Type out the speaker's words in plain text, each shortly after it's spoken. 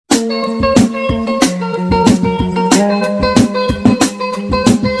I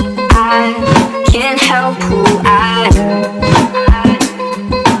can't help who I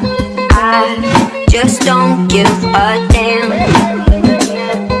just don't give a damn.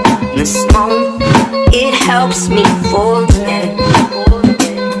 The smoke, it helps me forget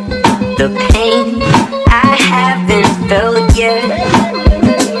the pain I haven't felt yet.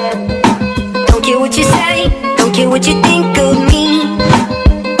 Don't care what you say, don't care what you think of me.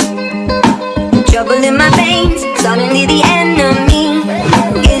 Trouble in my veins, suddenly the enemy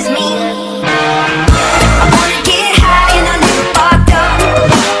is me. I wanna get high and a little fucked up.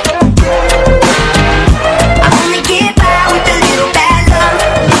 I only get by with a little bad luck.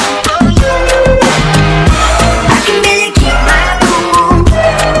 I can barely keep my cool,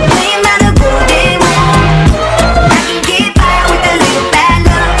 playing by the golden rule. I can get by with a little bad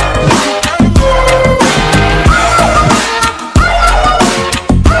luck.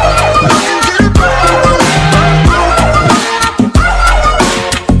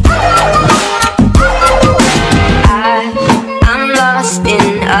 I'm lost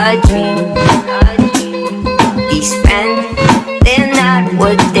in a dream. These friends, they're not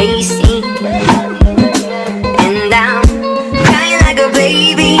what they seem. And I'm crying like a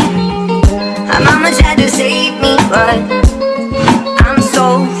baby. My mama tried to save me, but I'm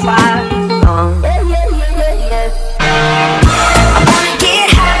so far gone. I wanna get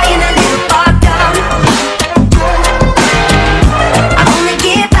high and a little fucked up. I only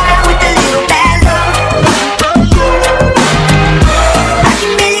get by with a little bad luck. I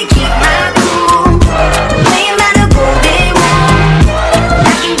can barely keep my cool, playing by the golden rule.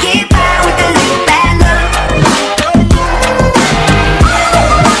 I can get by with a little bad luck.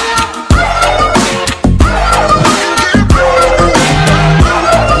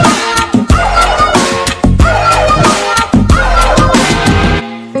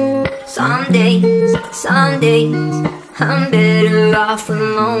 Some days, I'm better off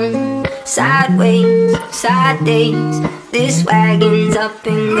alone. Sideways, side days, this wagon's up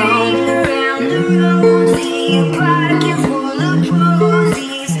and gone. Around the road, see you park.